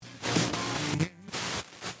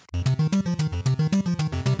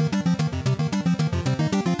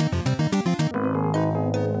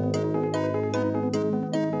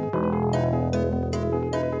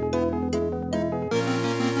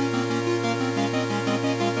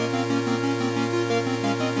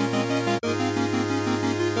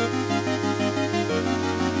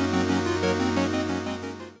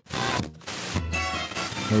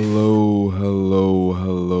Hello,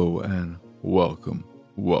 and welcome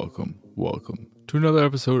to another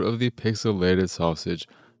episode of the Pixelated Sausage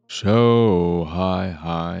Show.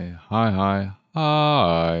 Hi.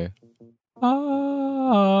 I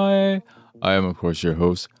am, of course, your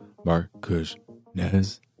host, Mark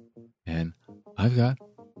Kuznez, and I've got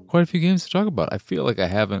quite a few games to talk about. I feel like I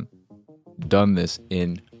haven't done this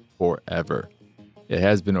in forever. It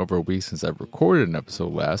has been over a week since I've recorded an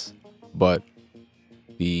episode last, but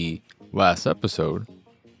the last episode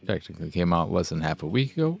technically came out less than half a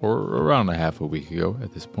week ago, or around a half a week ago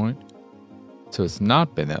at this point. So it's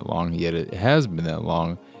not been that long, yet it has been that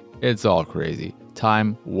long. It's all crazy.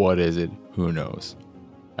 Time, what is it? Who knows?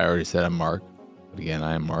 I already said I'm Mark, but again,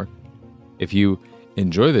 I am Mark. If you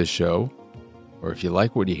enjoy this show, or if you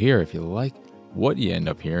like what you hear, if you like what you end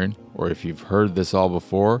up hearing, or if you've heard this all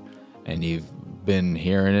before, and you've been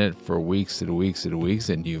hearing it for weeks and weeks and weeks,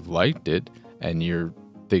 and you've liked it, and you're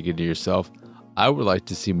thinking to yourself, I would like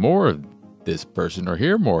to see more of this person or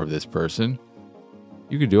hear more of this person,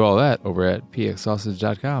 you can do all that over at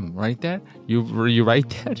pxsausage.com. Right that? You write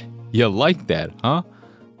that? You like that, huh?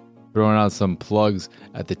 Throwing out some plugs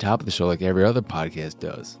at the top of the show like every other podcast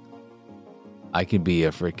does. I can be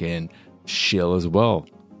a freaking shill as well.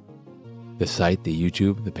 The site, the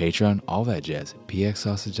YouTube, the Patreon, all that jazz.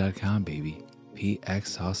 pxsausage.com, baby.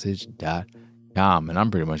 pxsausage.com. And I'm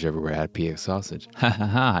pretty much everywhere at PX Sausage.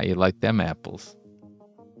 Ha, you like them apples?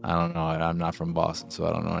 I don't know. I'm not from Boston, so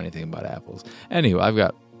I don't know anything about apples. Anyway, I've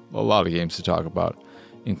got a lot of games to talk about,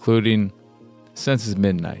 including Senses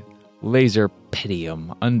Midnight, Laser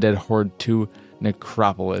Pitium, Undead Horde 2,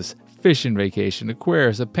 Necropolis, Fishing Vacation,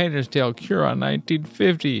 Aquarius, A Painter's Tale, Cure on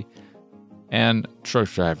 1950, and Truck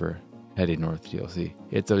Driver, Heading North DLC.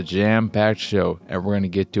 It's a jam-packed show, and we're going to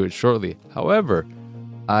get to it shortly. However,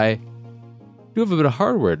 I do have a bit of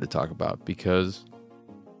hardware to talk about that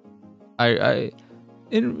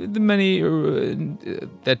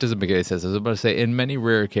doesn't make any sense. I was about to say in many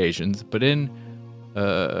rare occasions, but in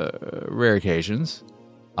rare occasions,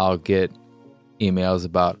 I'll get emails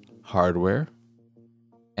about hardware,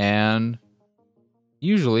 and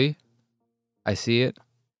usually I see it,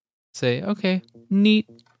 say, okay, neat,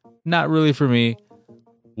 not really for me,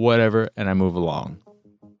 whatever, and I move along.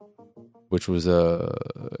 Which was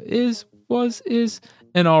is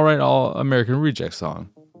an alright all American Reject song.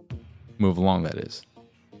 Move Along, that is.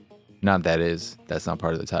 Not that is, that's not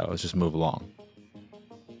part of the title, it's just Move Along.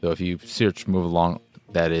 So if you search Move Along,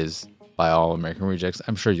 that is by All American Rejects,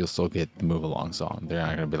 I'm sure you'll still get the Move Along song. They're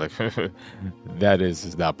not going to be like, that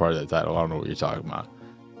is not part of the title, I don't know what you're talking about.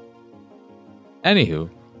 Anywho,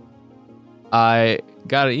 I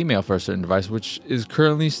got an email for a certain device, which is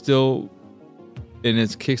currently still in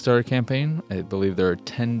its Kickstarter campaign. I believe there are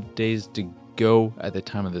 10 days to go at the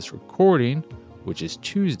time of this recording, which is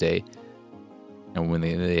Tuesday. And when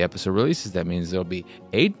the episode releases, that means there'll be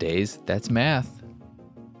 8 days. That's math.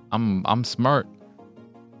 I'm smart.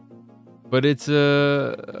 But it's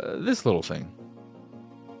this little thing.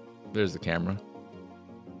 There's the camera.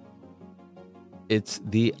 It's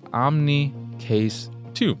the Omni Case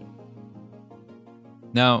 2.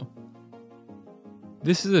 Now,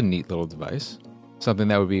 this is a neat little device. Something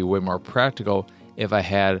that would be way more practical if I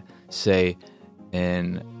had, say,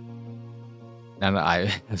 an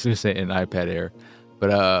iPad Air,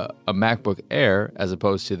 but a MacBook Air as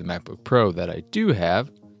opposed to the MacBook Pro that I do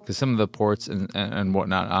have, because some of the ports and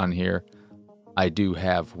whatnot on here I do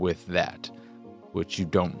have with that, which you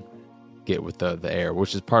don't get with the Air,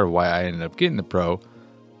 which is part of why I ended up getting the Pro,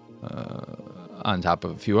 on top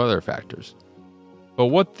of a few other factors. But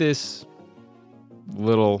what this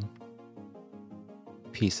little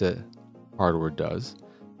piece of hardware does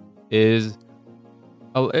is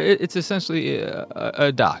it's essentially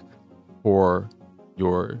a dock for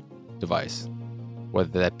your device,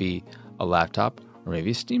 whether that be a laptop or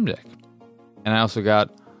maybe a Steam Deck. And I also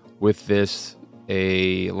got with this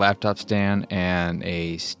a laptop stand and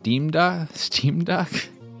a Steam Deck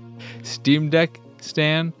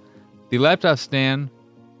stand. The laptop stand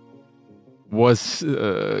was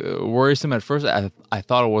worrisome at first. I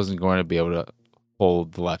thought I wasn't going to be able to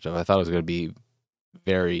hold the laptop. I thought it was going to be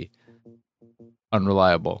very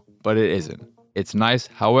unreliable, but it isn't. It's nice.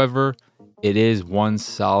 However, it is one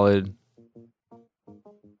solid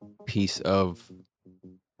piece of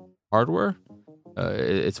hardware.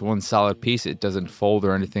 It's one solid piece. It doesn't fold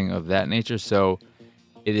or anything of that nature. So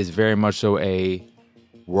it is very much so a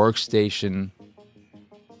workstation,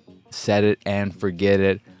 set it and forget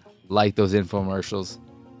it, like those infomercials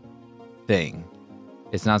thing.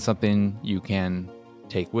 It's not something you can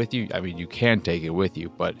take with you. I mean, you can take it with you,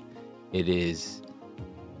 but it is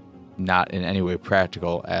not in any way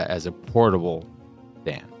practical as a portable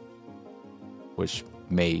stand, which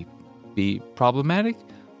may be problematic.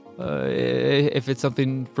 If it's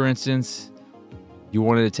something, for instance, you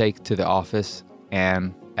wanted to take to the office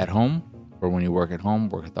and at home, or when you work at home,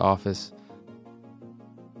 work at the office.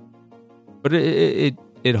 But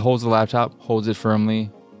it holds the laptop, holds it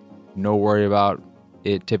firmly, no worry about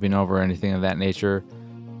it tipping over or anything of that nature.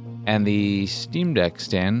 And the Steam Deck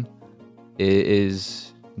stand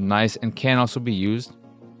is nice and can also be used,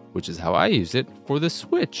 which is how I use it, for the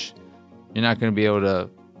Switch. You're not going to be able to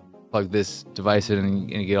plug this device in and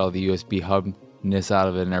get all the USB hubness out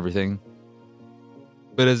of it and everything.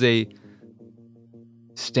 But as a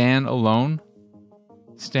stand-alone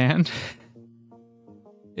stand,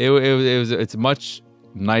 it's much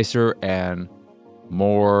nicer and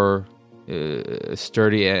more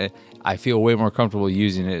sturdy, and I feel way more comfortable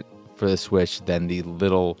using it for the Switch than the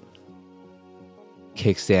little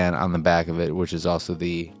kickstand on the back of it, which is also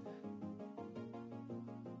the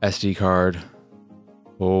SD card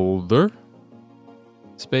holder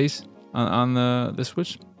space on the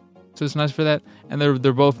Switch. So it's nice for that, and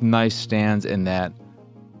they're both nice stands in that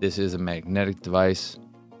this is a magnetic device.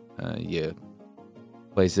 You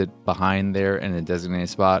place it behind there in a designated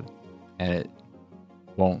spot, and it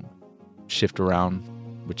won't shift around,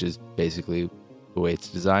 which is basically the way it's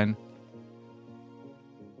designed.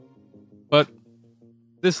 But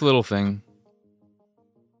this little thing,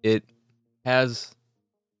 it has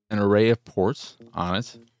an array of ports on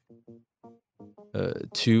it,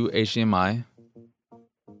 2 HDMI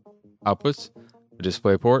outputs, a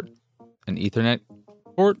display port, an Ethernet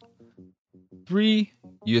port, 3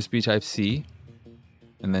 USB Type-C,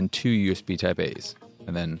 and then 2 USB Type-A's,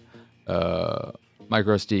 and then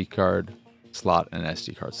micro SD card slot and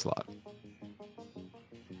SD card slot.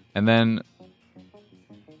 And then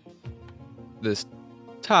this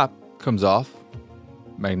top comes off,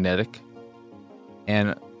 magnetic,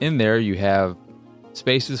 and in there you have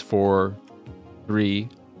spaces for 3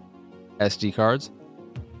 SD cards,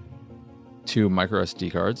 2 micro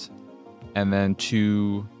SD cards, and then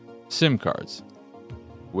 2 SIM cards,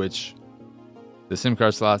 which the SIM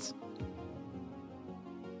card slots,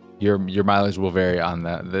 your mileage will vary on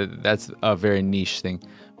that. That's a very niche thing.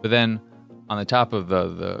 But then on the top of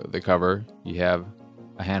the cover, you have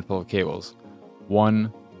a handful of cables.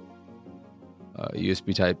 One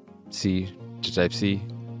USB Type-C to Type-C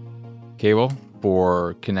cable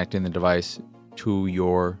for connecting the device to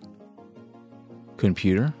your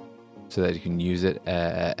computer so that you can use it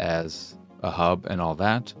as a hub and all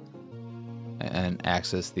that, and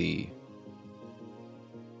access the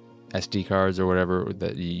SD cards or whatever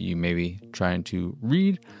that you may be trying to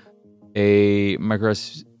read. A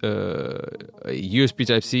USB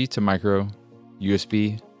Type-C to micro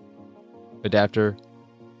USB adapter,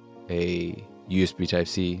 a USB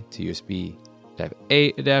Type-C to USB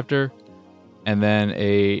Type-A adapter, and then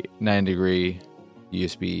a 9-degree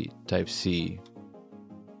USB Type-C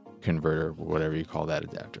converter, whatever you call that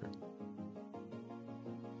adapter.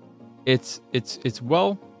 It's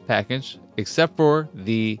well packaged, except for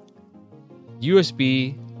the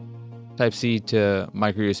USB Type-C to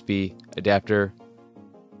micro USB adapter.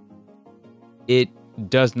 It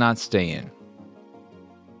does not stay in.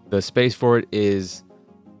 The space for it is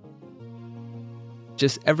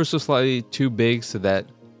just ever so slightly too big so that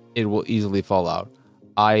it will easily fall out.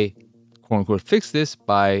 I, quote unquote, fixed this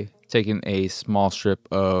by taking a small strip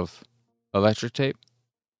of electric tape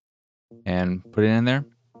and put it in there,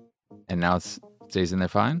 and now it stays in there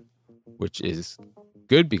fine, which is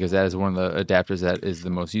good because that is one of the adapters that is the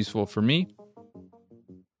most useful for me.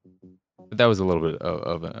 But that was a little bit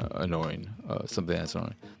of annoying, something that's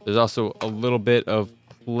annoying. There's also a little bit of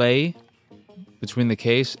play between the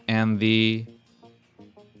case and the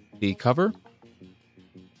cover.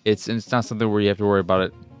 It's not something where you have to worry about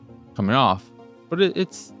it coming off, but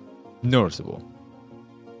it's noticeable.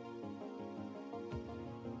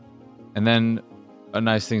 And then a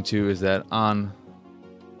nice thing too is that on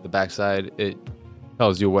the backside it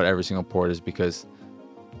tells you what every single port is, because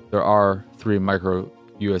there are 3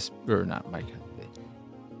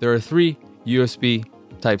 There are 3 USB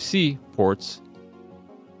Type-C ports,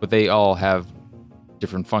 but they all have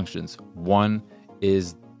different functions. One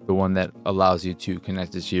is the one that allows you to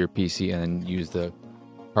connect it to your PC and then use the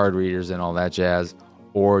card readers and all that jazz.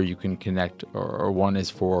 Or you can connect, or one is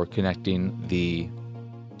for connecting the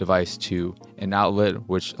device to an outlet,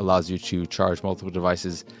 which allows you to charge multiple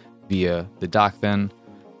devices via the dock, then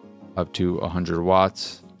up to 100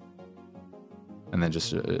 watts, and then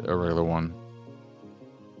just a regular one.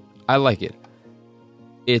 I like it.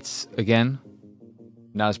 It's, again,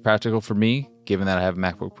 not as practical for me given that I have a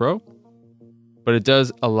MacBook Pro. But it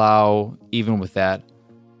does allow, even with that,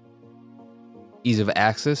 ease of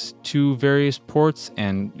access to various ports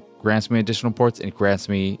and grants me additional ports and grants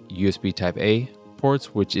me USB Type-A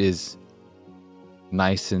ports, which is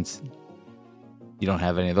nice since you don't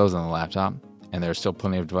have any of those on the laptop. And there are still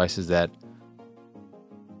plenty of devices that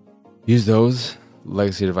use those,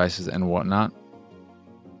 legacy devices and whatnot.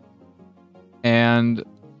 And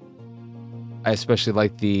I especially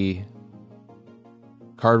like the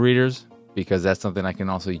card readers because that's something I can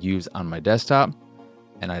also use on my desktop,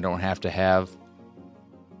 and I don't have to have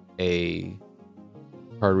a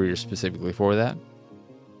card reader specifically for that.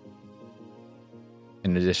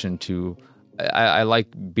 In addition to, I like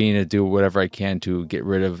being able to do whatever I can to get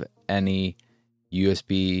rid of any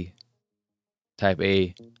USB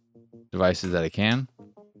Type-A devices that I can.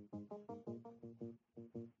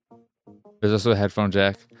 There's also a headphone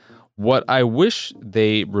jack. What I wish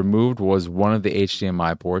they removed was one of the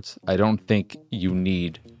HDMI ports. I don't think you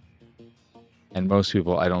need, and most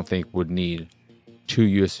people I don't think would need two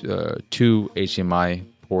HDMI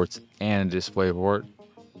ports and a display port.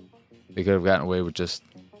 They could have gotten away with just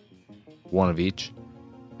one of each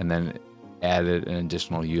and then added an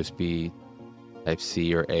additional USB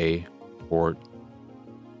Type-C or A port.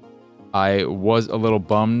 I was a little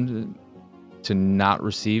bummed to not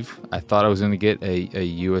receive. I thought I was going to get a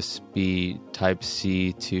USB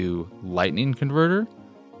Type-C to Lightning converter,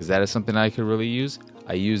 because that is something I could really use.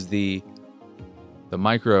 I use the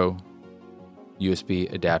micro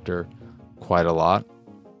USB adapter quite a lot,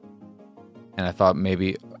 and I thought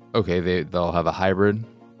maybe, okay, they'll have a hybrid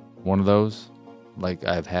one of those like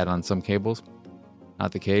I've had on some cables.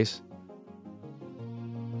 Not the case.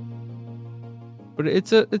 But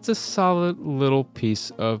it's a solid little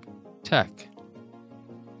piece of tech.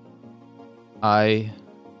 It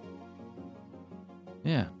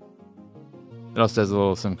also has a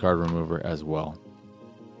little SIM card remover as well.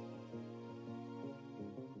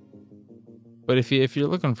 But if you're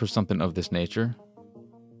looking for something of this nature,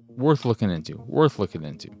 worth looking into.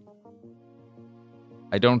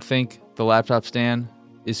 I don't think the laptop stand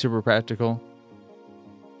is super practical.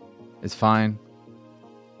 It's fine.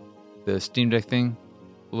 The Steam Deck thing,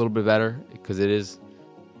 a little bit better, because it is,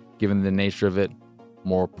 given the nature of it,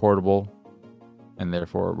 more portable and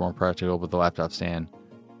therefore more practical. But the laptop stand,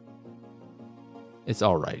 it's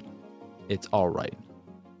all right.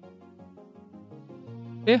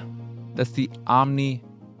 Yeah, that's the Omni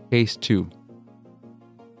Case 2.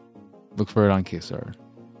 Look for it on Kickstarter.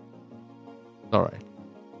 All right.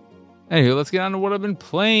 Anyway, let's get on to what I've been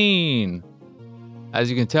playing. As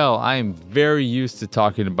you can tell, I am very used to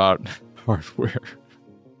talking about hardware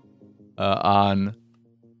on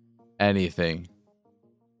anything.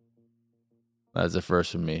 That's a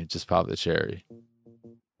first for me. Just pop the cherry.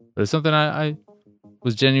 But it's something I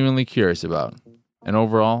was genuinely curious about. And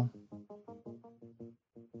overall,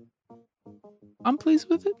 I'm pleased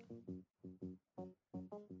with it.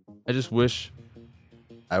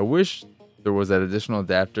 I wish there was that additional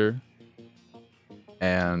adapter.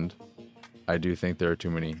 And I do think there are too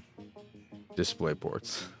many display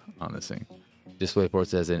ports on this thing. Display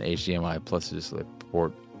ports as in HDMI plus a display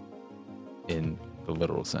port in the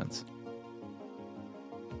literal sense.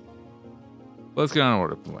 Let's get on to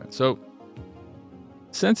what I'm playing. So,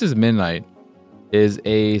 Since Midnight is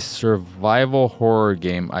a survival horror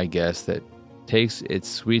game, I guess, that takes its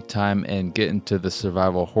sweet time and get into the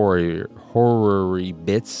survival horror-y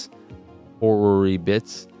bits.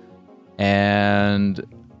 And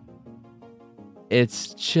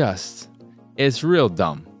it's real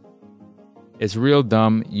dumb. It's real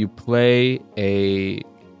dumb. You play a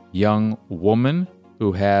young woman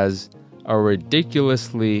who has a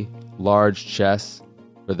ridiculously large chest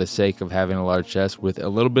for the sake of having a large chest with a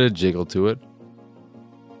little bit of jiggle to it.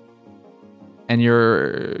 And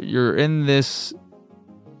you're in this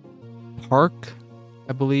park,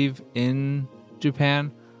 I believe, in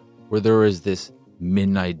Japan, where there is this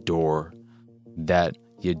midnight door that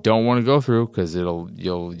you don't want to go through because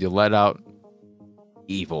you'll let out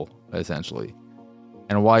evil, essentially.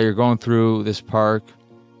 And while you're going through this park,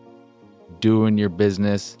 doing your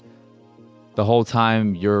business, the whole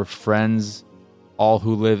time your friends, all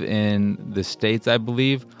who live in the States, I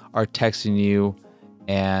believe, are texting you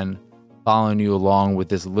and following you along with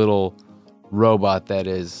this little robot that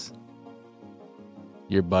is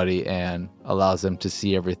your buddy and allows them to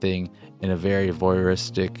see everything in a very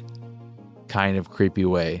voyeuristic, kind of creepy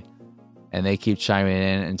way. And they keep chiming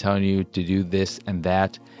in and telling you to do this and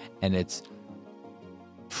that. And it's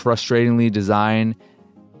frustratingly designed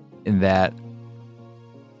in that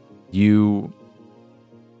you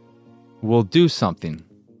will do something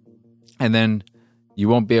And then you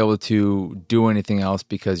won't be able to do anything else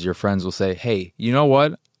because your friends will say, hey, you know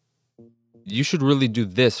what? You should really do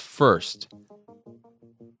this first.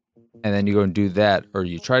 And then you go and do that, or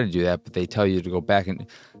you try to do that, but they tell you to go back. And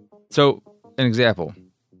so, an example,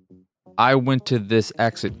 I went to this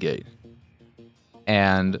exit gate,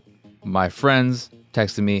 and my friends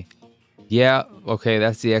texted me, yeah, okay,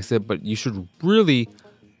 that's the exit, but you should really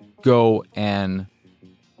go and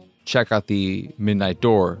check out the midnight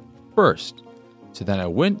door first. So then I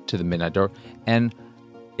went to the midnight door, and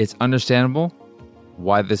it's understandable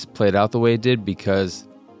why this played out the way it did, because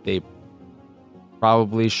they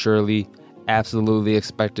probably, surely, absolutely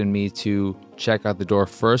expected me to check out the door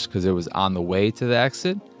first because it was on the way to the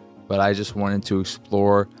exit. But I just wanted to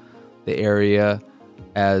explore the area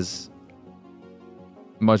as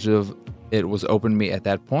much of it was open to me at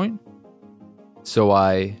that point. So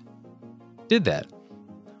I did that.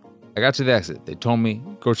 I got to the exit. They told me,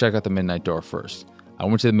 go check out the midnight door first. I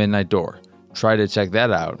went to the midnight door, tried to check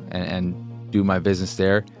that out and do my business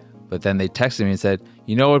there. But then they texted me and said,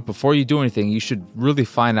 you know what, before you do anything, you should really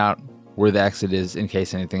find out where the exit is in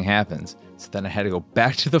case anything happens. So then I had to go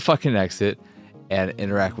back to the fucking exit and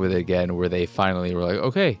interact with it again, where they finally were like,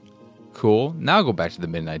 okay, cool, now go back to the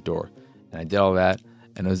midnight door. And I did all that,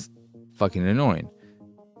 and it was fucking annoying.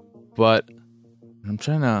 But I'm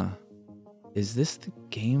trying to... Is this the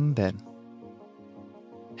game that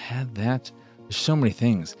had that? There's so many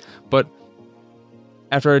things. But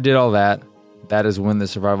after I did all that, that is when the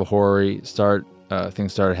survival horror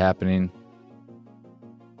things started happening.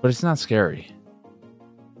 But it's not scary.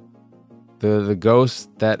 The ghosts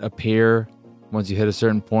that appear once you hit a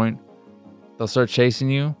certain point, they'll start chasing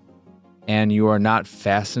you, and you are not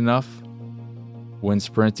fast enough when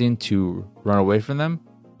sprinting to run away from them,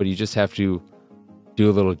 but you just have to do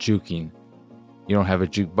a little juking. You don't have a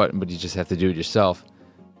juke button, but you just have to do it yourself.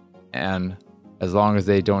 And as long as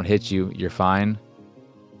they don't hit you, you're fine.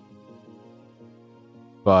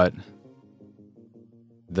 But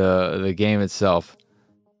the game itself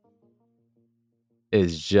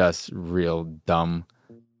is just real dumb.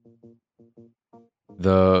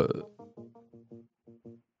 The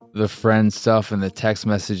friend stuff and the text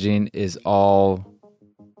messaging is all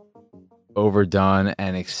overdone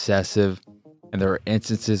and excessive. And there are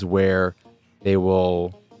instances where they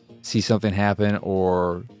will see something happen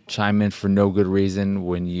or chime in for no good reason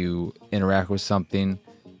when you interact with something,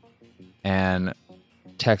 and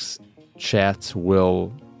text chats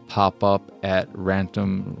will pop up at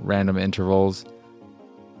random intervals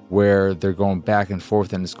where they're going back and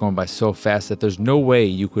forth, and it's going by so fast that there's no way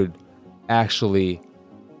you could actually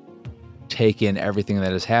take in everything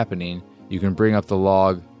that is happening. You can bring up the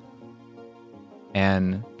log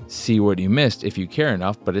and see what you missed if you care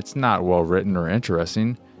enough, but it's not well written or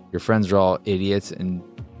interesting. Your friends are all idiots and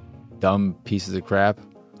dumb pieces of crap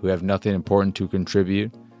who have nothing important to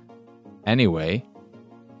contribute anyway.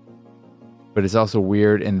 But it's also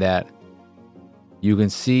weird in that you can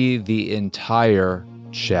see the entire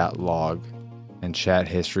chat log and chat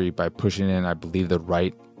history by pushing in, I believe, the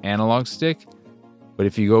right analog stick. But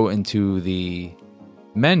if you go into the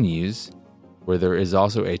menus, where there is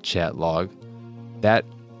also a chat log, that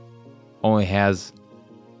only has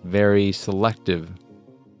very selective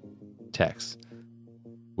text,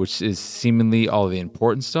 which is seemingly all the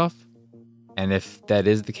important stuff. And if that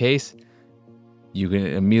is the case, you can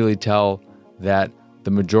immediately tell that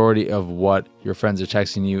the majority of what your friends are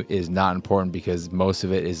texting you is not important, because most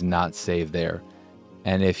of it is not saved there.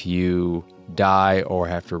 And if you die or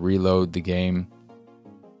have to reload the game,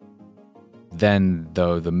 then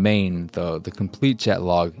the complete chat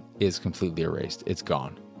log is completely erased. It's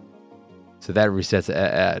gone. So that resets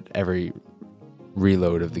at every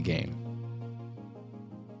reload of the game.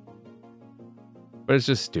 But it's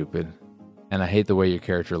just stupid. And I hate the way your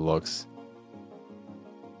character looks.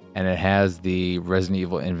 And it has the Resident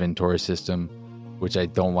Evil inventory system, which I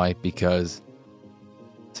don't like, because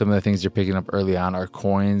some of the things you're picking up early on are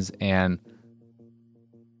coins, and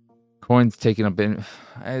coins taken up in...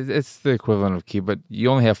 It's the equivalent of key, but you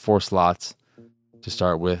only have 4 slots to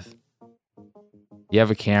start with. You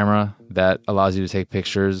have a camera that allows you to take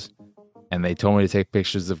pictures, and they told me to take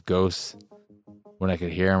pictures of ghosts when I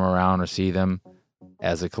could hear them around or see them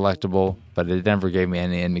as a collectible, but it never gave me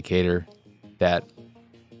any indicator that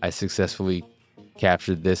I successfully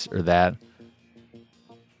captured this or that.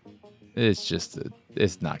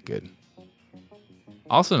 It's not good.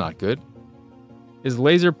 Also not good is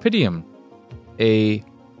Laserpitium, a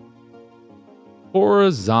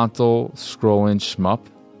horizontal scrolling shmup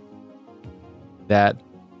that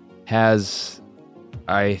has,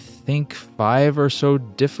 I think, 5 or so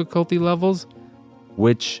difficulty levels,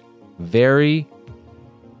 which vary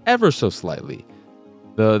ever so slightly.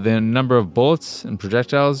 The number of bullets and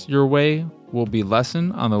projectiles your way will be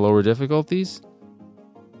lessened on the lower difficulties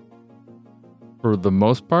for the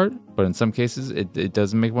most part, but in some cases it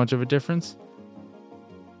doesn't make much of a difference.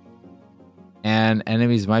 And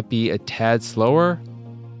enemies might be a tad slower.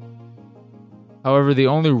 However, the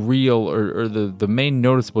only real or the main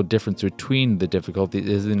noticeable difference between the difficulties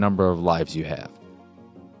is the number of lives you have.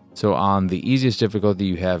 So on the easiest difficulty,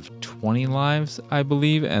 you have 20 lives, I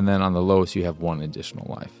believe, and then on the lowest, you have 1 additional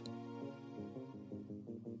life.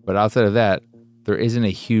 But outside of that, there isn't a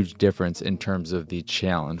huge difference in terms of the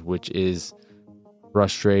challenge, which is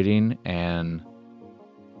frustrating and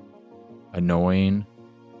annoying.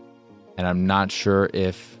 And I'm not sure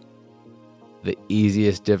if the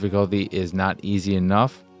easiest difficulty is not easy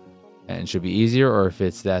enough and should be easier, or if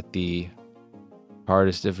it's that the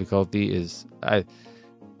hardest difficulty is...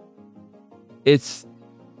 It's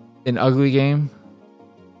an ugly game.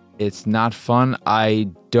 It's not fun. I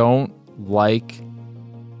don't like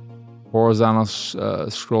horizontal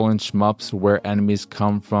scrolling shmups where enemies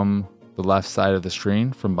come from the left side of the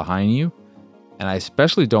screen, from behind you. And I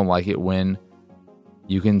especially don't like it when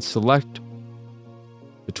you can select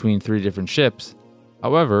between 3 different ships.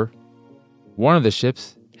 However, one of the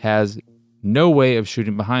ships has no way of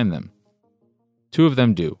shooting behind them. 2 of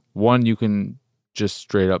them do. One, you can just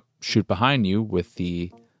straight up shoot behind you with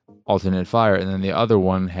the alternate fire, and then the other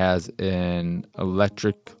one has an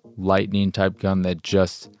electric lightning type gun that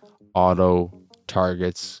just auto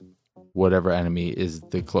targets whatever enemy is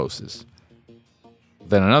the closest.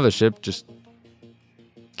 Then another ship just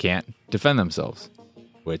can't defend themselves,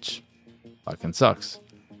 which fucking sucks.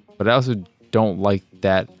 But I also don't like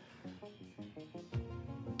that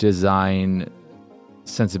design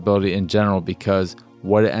sensibility in general, because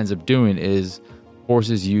what it ends up doing is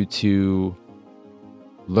forces you to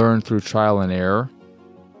learn through trial and error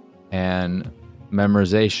and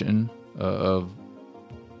memorization of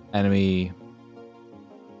enemy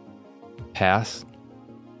paths,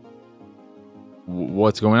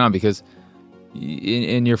 what's going on, because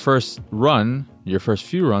in your first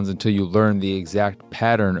few runs, until you learn the exact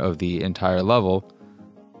pattern of the entire level,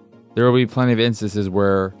 there will be plenty of instances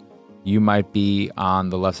where you might be on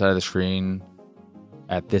the left side of the screen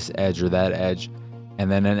at this edge or that edge, and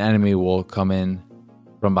then an enemy will come in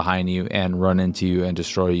from behind you and run into you and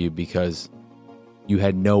destroy you because you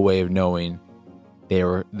had no way of knowing they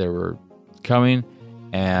were coming,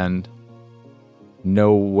 and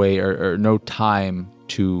no way or no time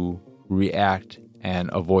to react and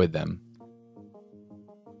avoid them.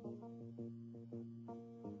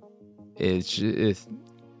 It's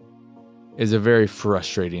a very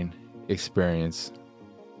frustrating experience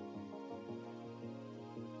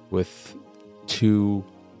with 2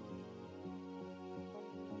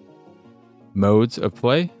 modes of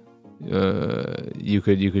play. You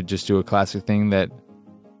could just do a classic thing that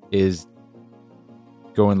is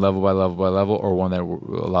going level by level by level, or one that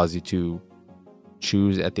allows you to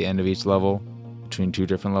choose at the end of each level between 2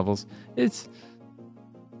 different levels. It's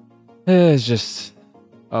just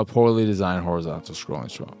a poorly designed horizontal scrolling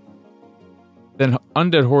shmup. Then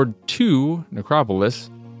Undead Horde 2 Necropolis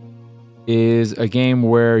is a game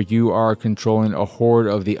where you are controlling a horde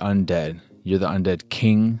of the undead. You're the undead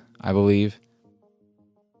king, I believe.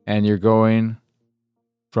 And you're going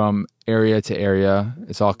from area to area.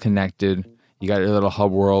 It's all connected. You got your little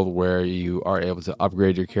hub world where you are able to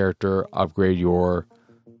upgrade your character, upgrade your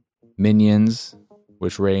minions,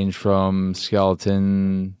 which range from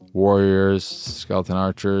skeleton warriors, skeleton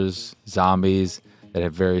archers, zombies that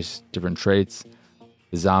have various different traits.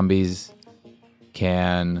 The zombies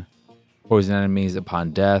can poison enemies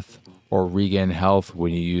upon death or regain health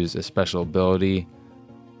when you use a special ability.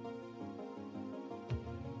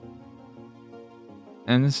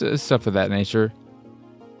 And stuff of that nature.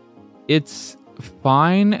 It's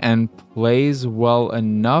fine and plays well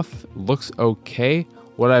enough, looks okay.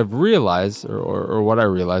 What I've realized, or what I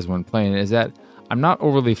realized when playing it, is that I'm not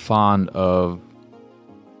overly fond of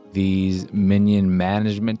these minion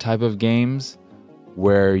management type of games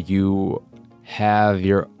where you have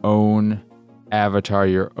your own avatar,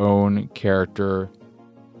 your own character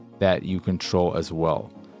that you control as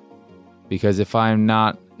well. Because if I'm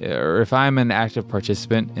an active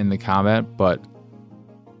participant in the combat but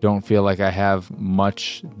don't feel like I have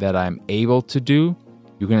much that I'm able to do,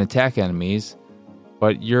 you can attack enemies,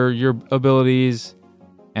 but your abilities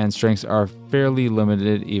and strengths are fairly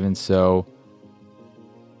limited. Even so,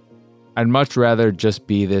 I'd much rather just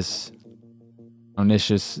be this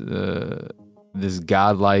omniscious, this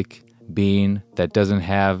godlike being that doesn't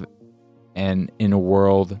have an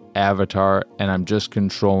in-world avatar, and I'm just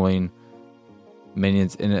controlling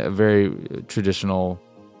minions in a very traditional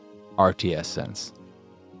RTS sense.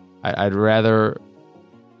 I'd rather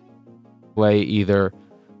play either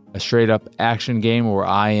a straight-up action game where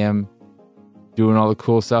I am doing all the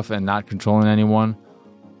cool stuff and not controlling anyone,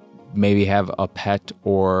 maybe have a pet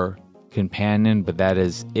or companion, but that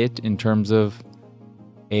is it in terms of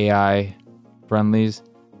AI friendlies,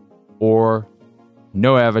 or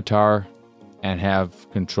no avatar and have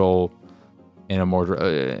control in a more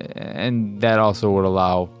and that also would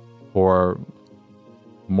allow for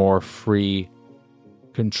more free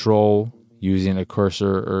control using a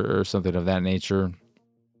cursor or something of that nature,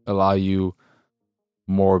 allow you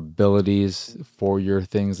more abilities for your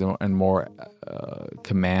things and more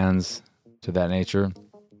commands to that nature.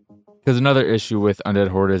 Because another issue with Undead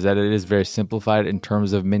Horde is that it is very simplified in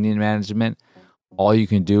terms of minion management. All you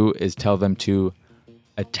can do is tell them to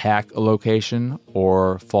attack a location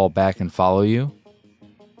or fall back and follow you.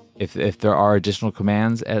 If there are additional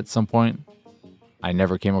commands at some point, I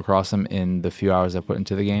never came across them in the few hours I put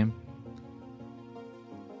into the game.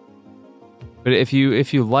 But if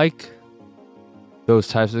you like those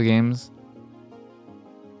types of games,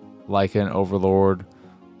 like an Overlord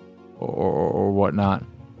or whatnot,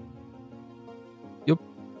 you'll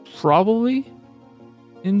probably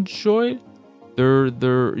enjoy it.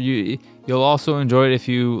 You'll also enjoy it if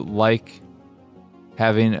you like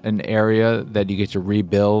having an area that you get to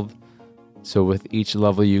rebuild. So with each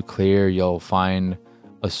level you clear, you'll find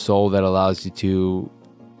a soul that allows you to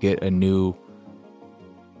get a new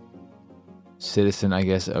citizen, I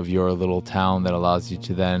guess, of your little town that allows you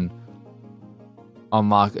to then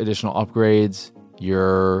unlock additional upgrades.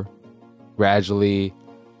 You're gradually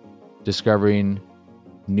discovering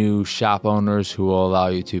new shop owners who will allow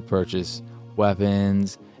you to purchase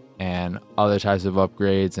weapons and other types of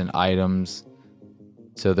upgrades and items.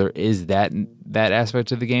 So there is that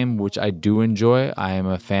aspect of the game, which I do enjoy. I am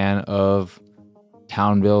a fan of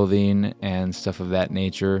town building and stuff of that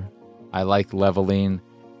nature. I like leveling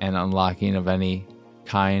and unlocking of any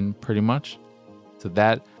kind, pretty much. So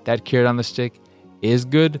that carrot on the stick is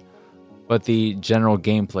good, but the general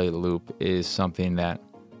gameplay loop is something that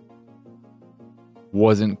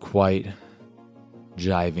wasn't quite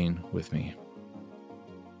jiving with me.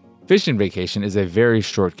 Fishing Vacation is a very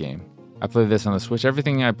short game. I played this on the Switch.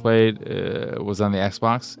 Everything I played was on the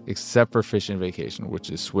Xbox, except for Fishing Vacation, which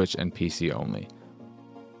is Switch and PC only.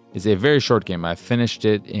 It's a very short game. I finished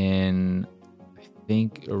it in, I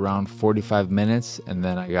think, around 45 minutes, and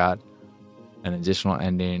then I got an additional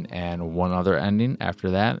ending and one other ending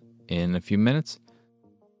after that in a few minutes.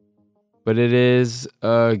 But it is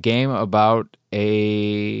a game about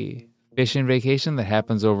a fishing vacation that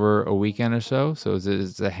happens over a weekend or so. So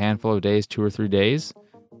it's a handful of days, 2 or 3 days,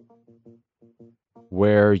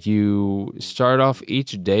 where you start off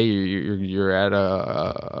each day. You're at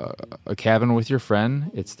a cabin with your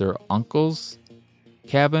friend. It's their uncle's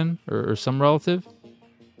cabin or some relative.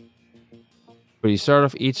 But you start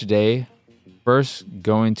off each day first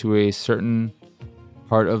going to a certain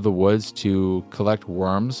part of the woods to collect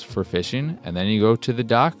worms for fishing, and then you go to the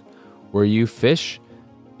dock where you fish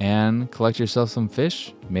and collect yourself some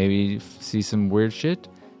fish, maybe see some weird shit,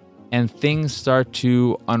 and things start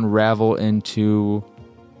to unravel into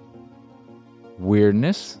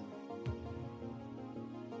weirdness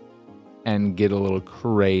and get a little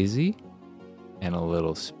crazy and a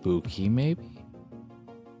little spooky maybe.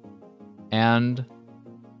 And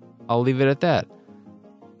I'll leave it at that.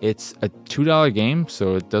 It's a $2 game,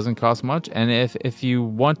 so it doesn't cost much. And if you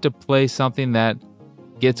want to play something that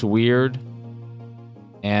gets weird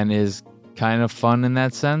and is kind of fun in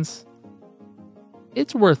that sense,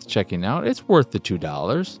 it's worth checking out. It's worth the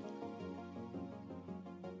 $2.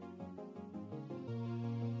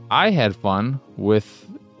 I had fun with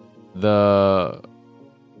the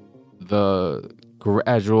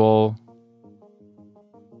gradual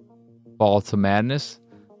fall to madness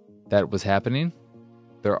that was happening.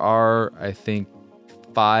 There are, I think,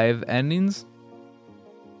 5 endings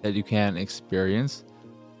that you can experience.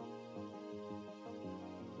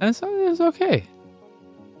 And it's okay.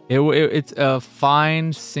 It's a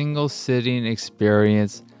fine single-sitting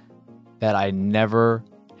experience that I never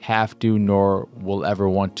have to nor will ever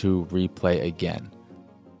want to replay again.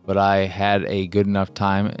 But I had a good enough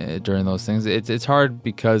time during those things. It's hard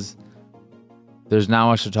because there's not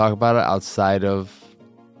much to talk about it outside of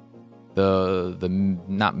the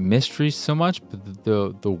not mysteries so much, but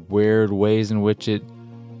the weird ways in which it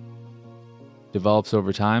develops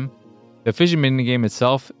over time. The fishing minigame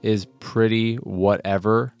itself is pretty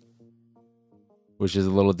whatever, which is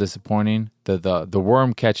a little disappointing. The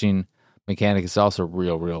worm catching mechanic is also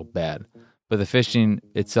real bad. But the fishing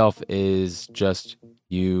itself is just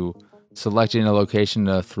you selecting a location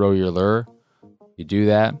to throw your lure. You do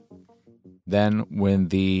that. Then when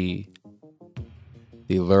the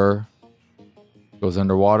lure goes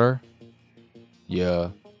underwater,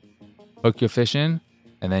 you hook your fish in,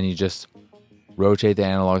 and then you just rotate the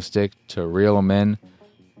analog stick to reel them in.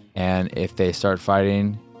 And if they start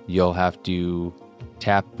fighting, you'll have to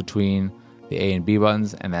tap between the A and B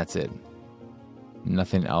buttons, and that's it.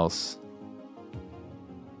 Nothing else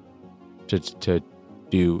to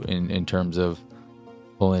do in terms of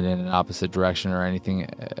pulling in an opposite direction or anything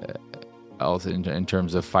else in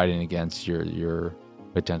terms of fighting against your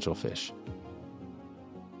potential fish.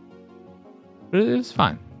 But it's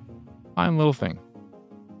fine. Fine little thing.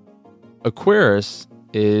 Aquarius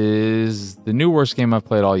is the new worst game I've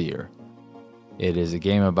played all year. It is a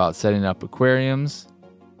game about setting up aquariums,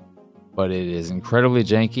 but it is incredibly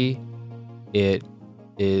janky. It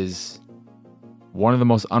is one of the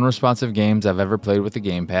most unresponsive games I've ever played with the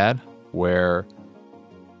gamepad, where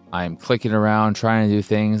I'm clicking around trying to do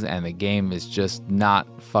things and the game is just not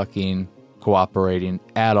fucking cooperating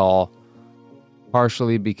at all.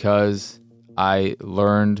 Partially because I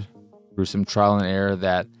learned through some trial and error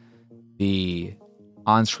that the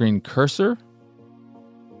on-screen cursor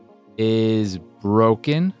is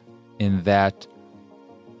broken, in that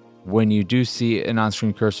when you do see an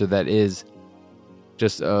on-screen cursor that is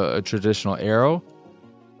just a traditional arrow,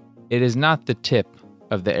 it is not the tip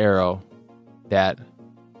of the arrow that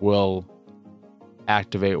will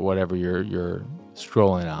activate whatever you're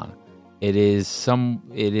scrolling on. It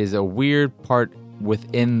is a weird part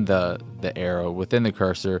within the arrow, within the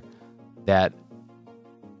cursor, that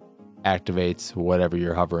activates whatever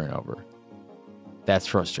you're hovering over. That's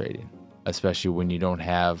frustrating, especially when you don't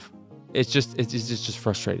have. It's just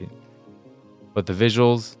frustrating. But the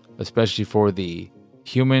visuals, especially for the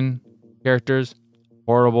human characters,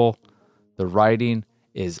 horrible. The writing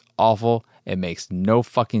is awful. It makes no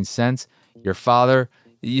fucking sense. Your father,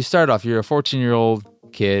 you start off, you're a 14-year-old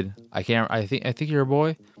kid. I think you're a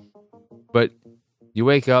boy. But you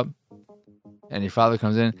wake up and your father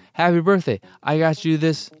comes in, "Happy birthday. I got you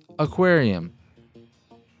this aquarium.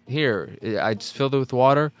 Here, I just filled it with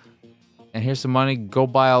water, and here's some money. Go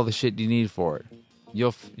buy all the shit you need for it."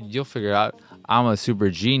 You'll figure out I'm a super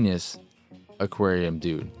genius aquarium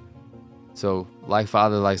dude. So like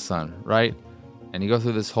father, like son, right? And you go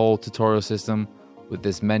through this whole tutorial system with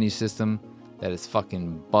this menu system that is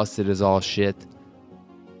fucking busted as all shit.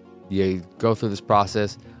 You go through this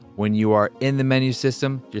process. When you are in the menu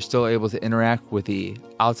system, you're still able to interact with the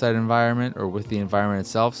outside environment or with the environment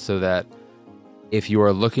itself, so that if you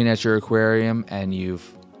are looking at your aquarium and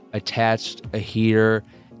you've attached a heater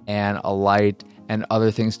and a light and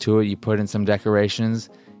other things to it, you put in some decorations.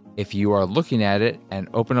 If you are looking at it and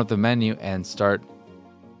open up the menu and start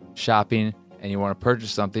shopping and you want to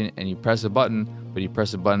purchase something and you press a button, but you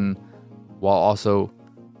press a button while also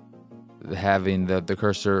having the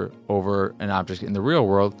cursor over an object in the real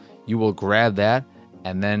world, you will grab that,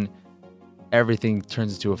 and then everything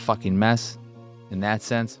turns into a fucking mess in that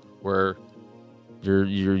sense, where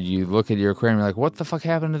you look at your aquarium, you're like, what the fuck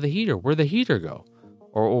happened to the heater? Where'd the heater go?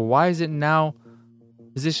 Or why is it now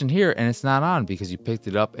positioned here and it's not on? Because you picked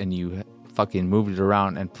it up and you fucking moved it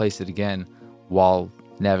around and placed it again while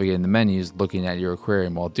navigating the menus, looking at your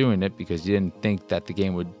aquarium while doing it, because you didn't think that the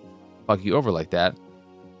game would fuck you over like that.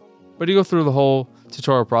 But you go through the whole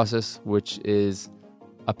tutorial process, which is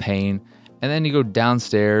a pain. And then you go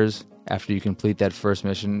downstairs after you complete that first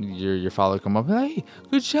mission. Your father come up, "Hey,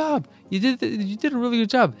 good job. You did a really good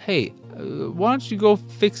job. Hey, why don't you go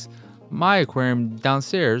fix my aquarium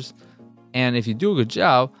downstairs? And if you do a good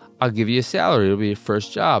job, I'll give you a salary. It'll be your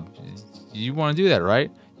first job. You want to do that,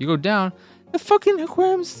 right?" You go down, the fucking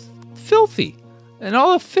aquarium's filthy, and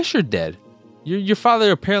all the fish are dead. Your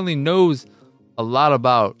father apparently knows a lot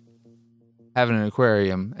about having an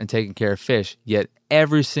aquarium and taking care of fish, yet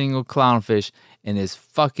every single clownfish in his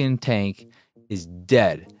fucking tank is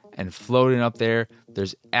dead and floating up there.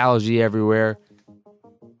 There's algae everywhere.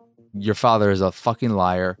 Your father is a fucking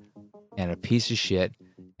liar and a piece of shit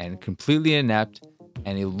and completely inept,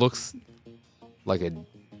 and he looks like a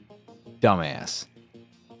dumbass.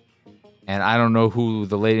 And I don't know who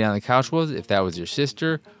the lady on the couch was, if that was your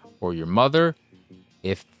sister or your mother.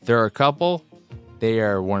 If they're a couple, they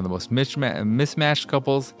are one of the most mismatched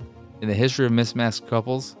couples in the history of mismatched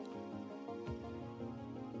couples.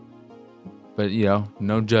 But,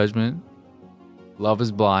 no judgment. Love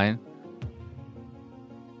is blind.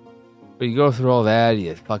 But you go through all that,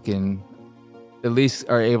 you fucking at least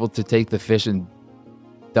are able to take the fish and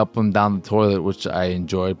dump them down the toilet, which I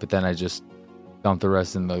enjoyed. But then I just dump the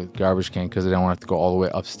rest in the garbage can because I don't want to have to go all the way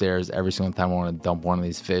upstairs every single time I want to dump one of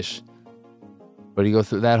these fish. But he goes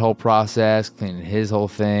through that whole process, cleaning his whole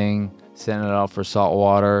thing, sending it out for salt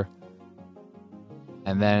water.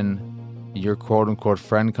 And then your quote-unquote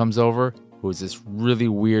friend comes over, who is this really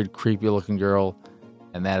weird, creepy-looking girl.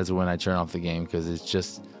 And that is when I turn off the game because it's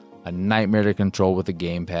just a nightmare to control with the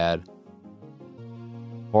gamepad.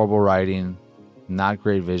 Horrible writing, not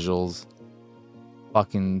great visuals,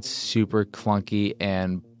 fucking super clunky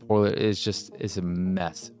and poorly. It's a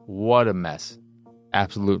mess. What a mess.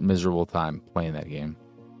 Absolute miserable time playing that game.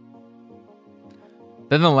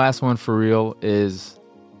 Then the last one for real is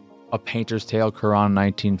A Painter's Tale, Quran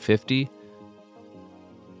 1950,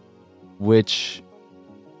 which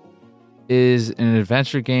is an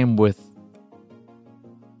adventure game with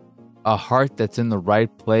a heart that's in the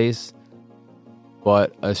right place,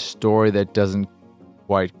 but a story that doesn't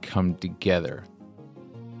quite come together.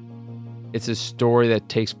 It's a story that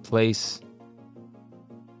takes place.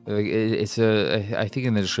 I think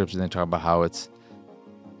in the description they talk about how it's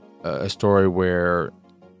a story where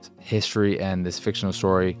history and this fictional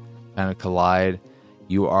story kind of collide.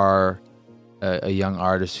 You are a young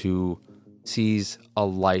artist who sees a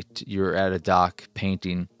light. You're at a dock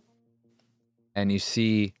painting, and you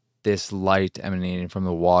see this light emanating from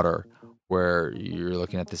the water, where you're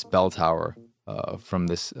looking at this bell tower from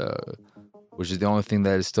this, which is the only thing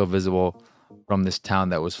that is still visible from this town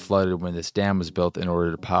that was flooded when this dam was built in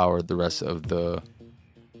order to power the rest of the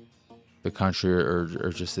country, or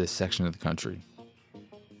just this section of the country.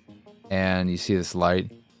 And you see this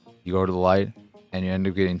light, you go to the light, and you end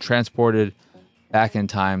up getting transported back in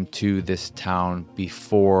time to this town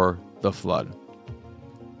before the flood.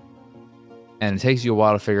 And it takes you a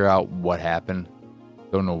while to figure out what happened.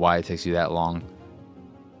 Don't know why it takes you that long.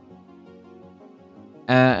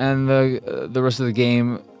 And the rest of the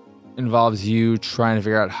game involves you trying to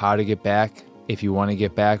figure out how to get back, if you want to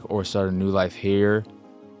get back or start a new life here,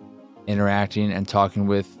 interacting and talking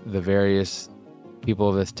with the various people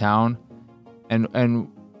of this town. And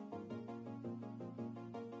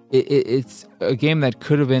it's a game that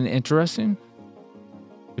could have been interesting,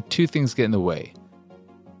 but two things get in the way.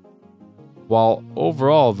 While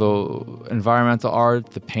overall, the environmental art,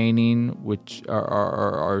 the painting, which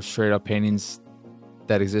are straight up paintings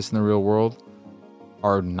that exist in the real world,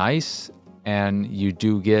 are nice, and you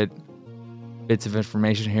do get bits of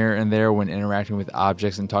information here and there when interacting with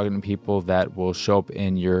objects and talking to people that will show up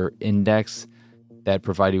in your index that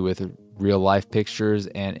provide you with real life pictures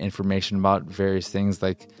and information about various things,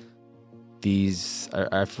 like these,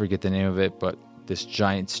 I forget the name of it, but this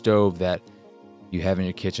giant stove that you have in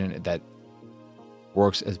your kitchen that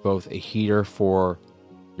works as both a heater for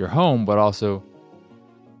your home, but also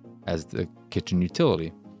as the kitchen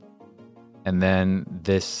utility. And then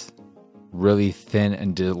this really thin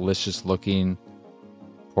and delicious looking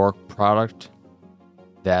pork product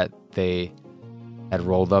that they had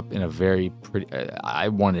rolled up in a very pretty, I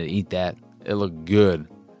wanted to eat that. It looked good.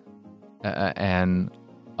 And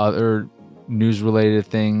other news related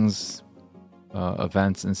things,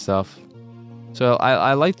 events and stuff. So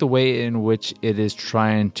I like the way in which it is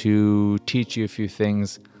trying to teach you a few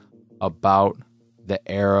things about the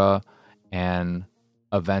era and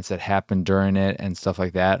events that happened during it and stuff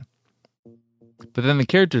like that. But then the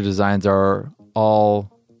character designs are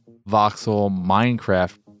all voxel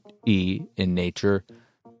Minecraft-y in nature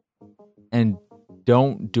and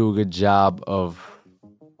don't do a good job of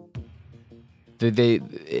they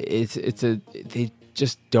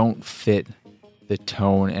just don't fit the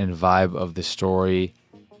tone and vibe of the story.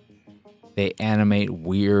 They animate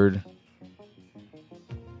weird,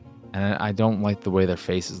 and I don't like the way their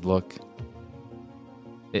faces look.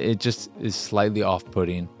 It just is slightly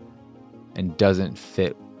off-putting and doesn't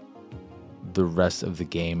fit the rest of the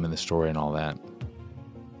game and the story and all that.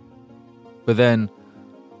 But then,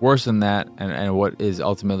 worse than that, and what is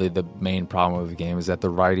ultimately the main problem with the game, is that the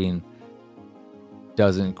writing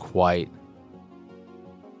doesn't quite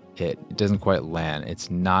hit. It doesn't quite land. It's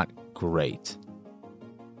not great.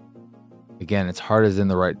 Again, its heart is in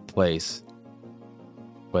the right place,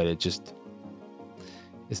 but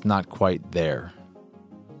it's not quite there.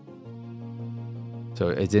 So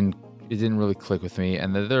it didn't really click with me,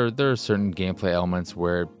 and there are certain gameplay elements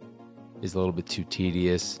where it's a little bit too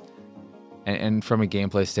tedious. And from a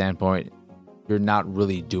gameplay standpoint, you're not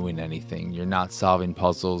really doing anything. You're not solving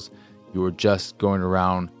puzzles. You are just going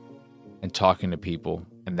around and talking to people,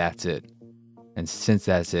 and that's it. And since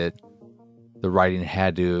that's it, the writing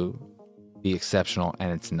had to be exceptional,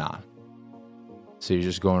 and it's not. So you're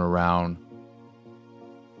just going around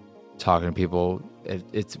talking to people.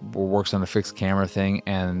 It works on a fixed camera thing,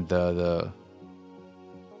 and the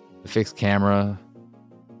The fixed camera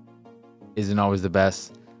isn't always the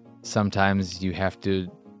best. Sometimes you have to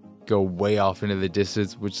go way off into the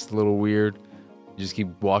distance, which is a little weird. You just keep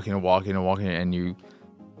walking and walking and walking, and you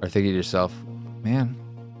are thinking to yourself, man,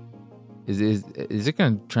 is it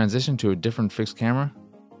going to transition to a different fixed camera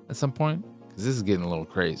at some point? Because this is getting a little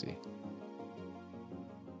crazy.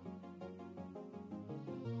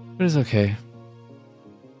 But it's okay.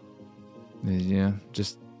 Yeah,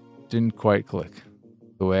 just didn't quite click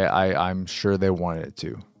the way I'm sure they wanted it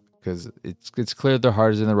to. Because it's clear their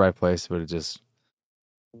heart is in the right place, but it just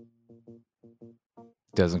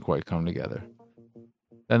doesn't quite come together.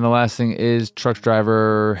 Then the last thing is Truck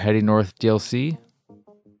Driver Heading North DLC,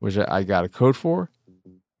 which I got a code for.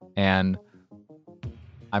 And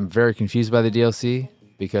I'm very confused by the DLC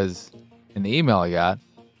because in the email I got,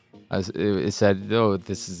 it said, oh,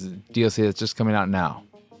 this is a DLC that's just coming out now.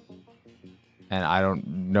 And I don't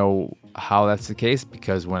know how that's the case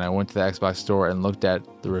because when I went to the Xbox store and looked at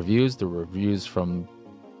the reviews from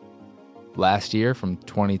last year, from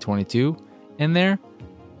 2022 in there,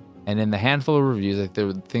 and in the handful of reviews, I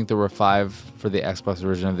think there were 5 for the Xbox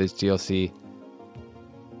version of this DLC.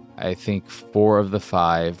 I think 4 of the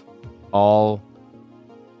 5 all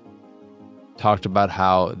talked about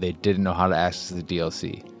how they didn't know how to access the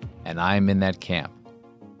DLC. And I'm in that camp.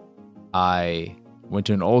 I went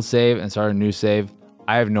to an old save and started a new save.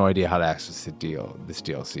 I have no idea how to access this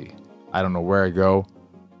DLC. I don't know where I go,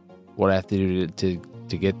 what I have to do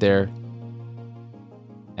to get there.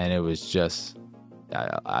 And it was just,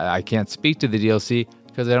 I can't speak to the DLC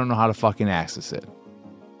because I don't know how to fucking access it.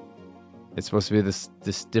 It's supposed to be this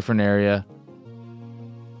different area.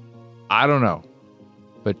 I don't know.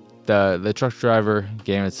 But the Truck Driver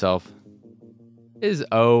game itself is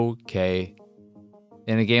okay.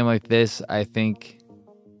 In a game like this, I think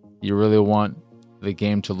you really want the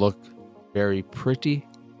game to look very pretty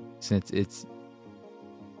since it's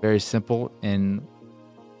very simple in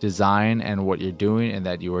design and what you're doing, and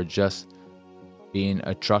that you are just being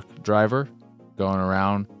a truck driver going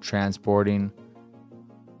around transporting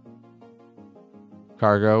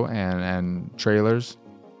cargo and trailers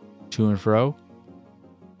to and fro.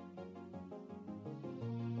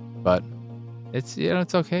 But it's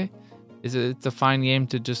it's okay. It's a fine game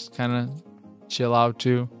to just kind of chill out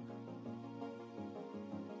to,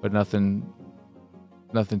 but nothing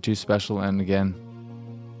too special. And again,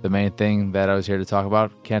 the main thing that I was here to talk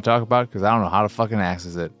about, can't talk about because I don't know how to fucking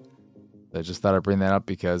access it. I just thought I'd bring that up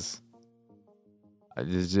because it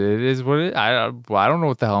is what it is. I don't know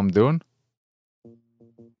what the hell I'm doing.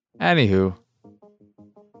 Anywho,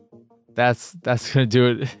 that's gonna do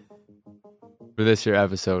it for this here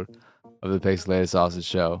episode of the Pixelated Sausage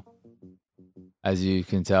Show. As you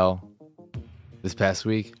can tell, this past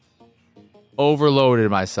week, overloaded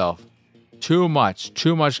myself. Too much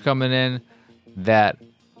coming in. That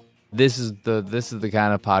this is the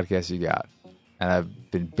kind of podcast you got. And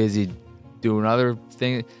I've been busy doing other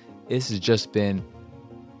things. This has just been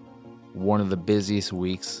one of the busiest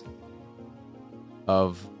weeks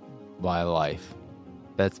of my life.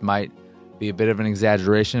 That might be a bit of an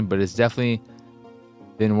exaggeration, but it's definitely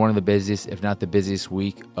been one of the busiest, if not the busiest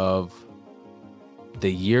week of the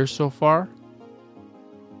year so far.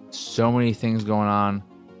 So many things going on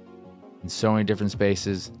in so many different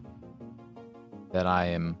spaces that I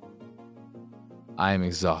am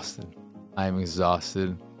exhausted. I am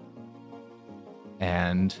exhausted,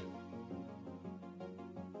 and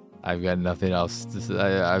I've got nothing else to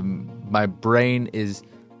say. My brain is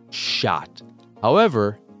shot.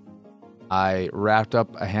 However, I wrapped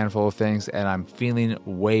up a handful of things, and I'm feeling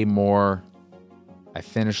way more. I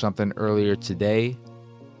finished something earlier today,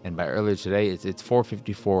 and by earlier today, it's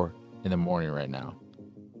 4:54 in the morning right now.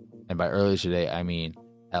 And by earlier today, I mean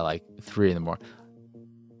at like 3 in the morning.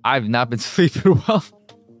 I've not been sleeping well,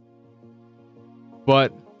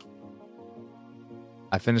 but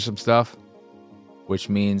I finished some stuff, which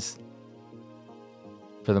means,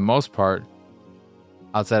 for the most part,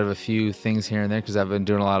 outside of a few things here and there, because I've been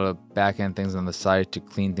doing a lot of back-end things on the site to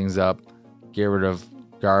clean things up, get rid of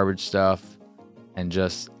garbage stuff, and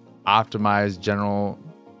just optimize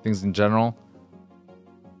things in general.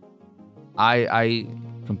 I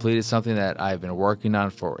completed something that I've been working on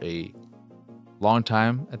for a long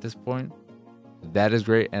time at this point. That is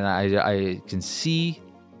great, and I can see,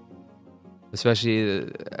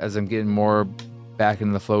 especially as I'm getting more back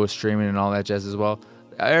into the flow with streaming and all that jazz as well.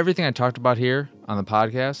 Everything I talked about here on the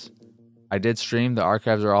podcast, I did stream. The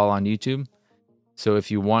archives are all on YouTube. So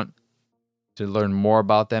if you want to learn more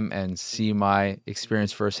about them and see my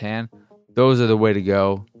experience firsthand, those are the way to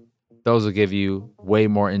go. Those will give you way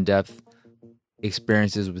more in-depth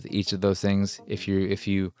experiences with each of those things if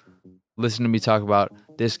you listened to me talk about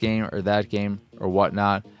this game or that game or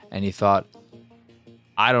whatnot, and you thought,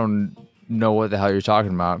 I don't know what the hell you're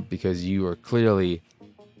talking about because you are clearly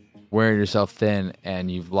wearing yourself thin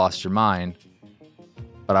and you've lost your mind,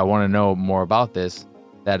 but I want to know more about this,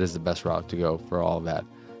 that is the best route to go for all of that.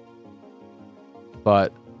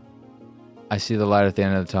 But I see the light at the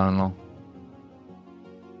end of the tunnel.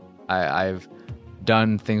 I've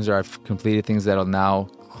done things, or I've completed things that'll now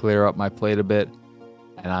clear up my plate a bit,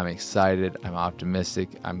 and I'm excited. I'm optimistic.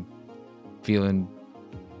 I'm feeling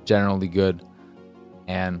generally good,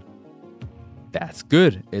 and that's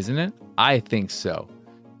good, isn't it? I think so.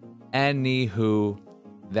 Anywho,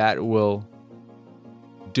 that will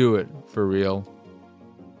do it for real,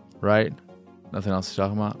 right? Nothing else to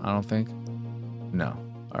talk about, I don't think. No.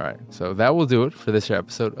 All right. So that will do it for this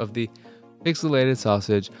episode of the Pixelated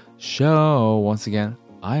Sausage Show. Once again,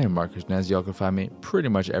 I am Marcus Nez. Y'all can find me pretty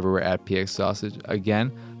much everywhere at PX Sausage.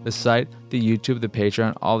 Again, the site, the YouTube, the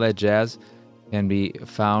Patreon, all that jazz can be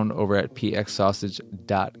found over at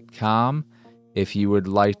pxsausage.com. If you would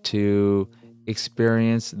like to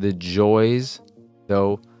experience the joys,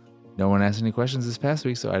 though no one asked any questions this past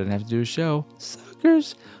week, so I didn't have to do a show.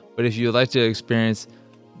 Suckers. But if you would like to experience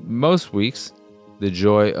most weeks the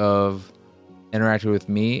joy of interacting with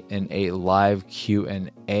me in a live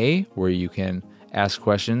Q&A where you can ask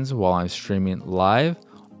questions while I'm streaming live,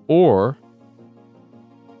 or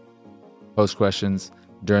post questions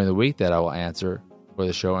during the week that I will answer for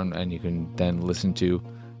the show, and you can then listen to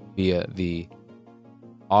via the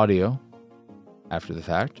audio after the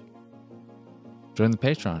fact, join the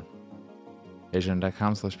Patreon,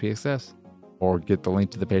 patreon.com/pxs, or get the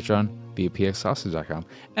link to the Patreon via pxsausage.com.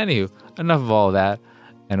 Anywho, enough of all of that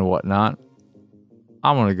and whatnot.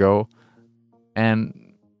 I'm going to go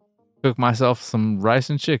and cook myself some rice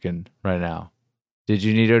and chicken right now. Did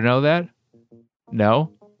you need to know that?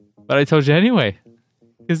 No? But I told you anyway.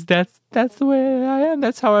 Because that's the way I am.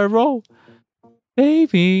 That's how I roll.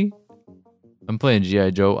 Baby. I'm playing G.I.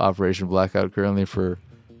 Joe Operation Blackout currently for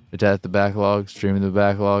Attack the Backlog, streaming the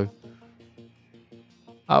backlog.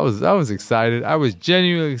 I was excited. I was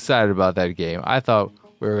genuinely excited about that game. I thought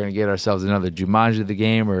we were going to get ourselves another Jumanji the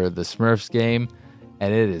game or the Smurfs game,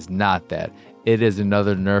 and it is not that. It is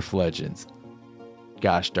another Nerf Legends.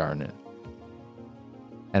 Gosh darn it.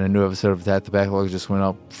 And a new episode of Attack the Backlog just went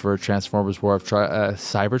up for Transformers War of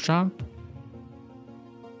Cybertron.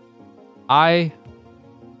 I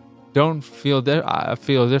don't feel I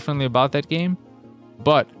feel differently about that game,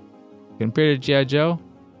 but compared to G.I. Joe,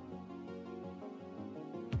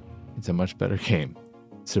 it's a much better game.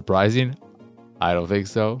 Surprising? I don't think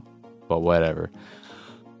so, but whatever.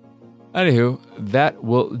 Anywho, that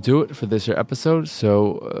will do it for this here episode.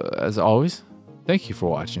 So, as always, thank you for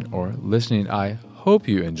watching or listening. I hope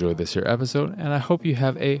you enjoyed this here episode, and I hope you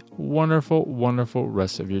have a wonderful, wonderful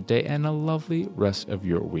rest of your day and a lovely rest of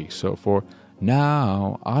your week. So for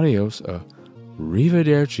now, adios,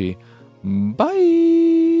 arrivederci, bye!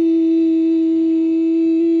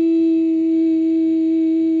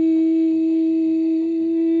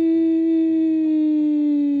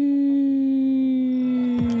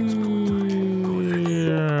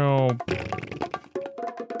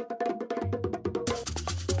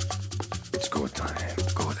 It's go time.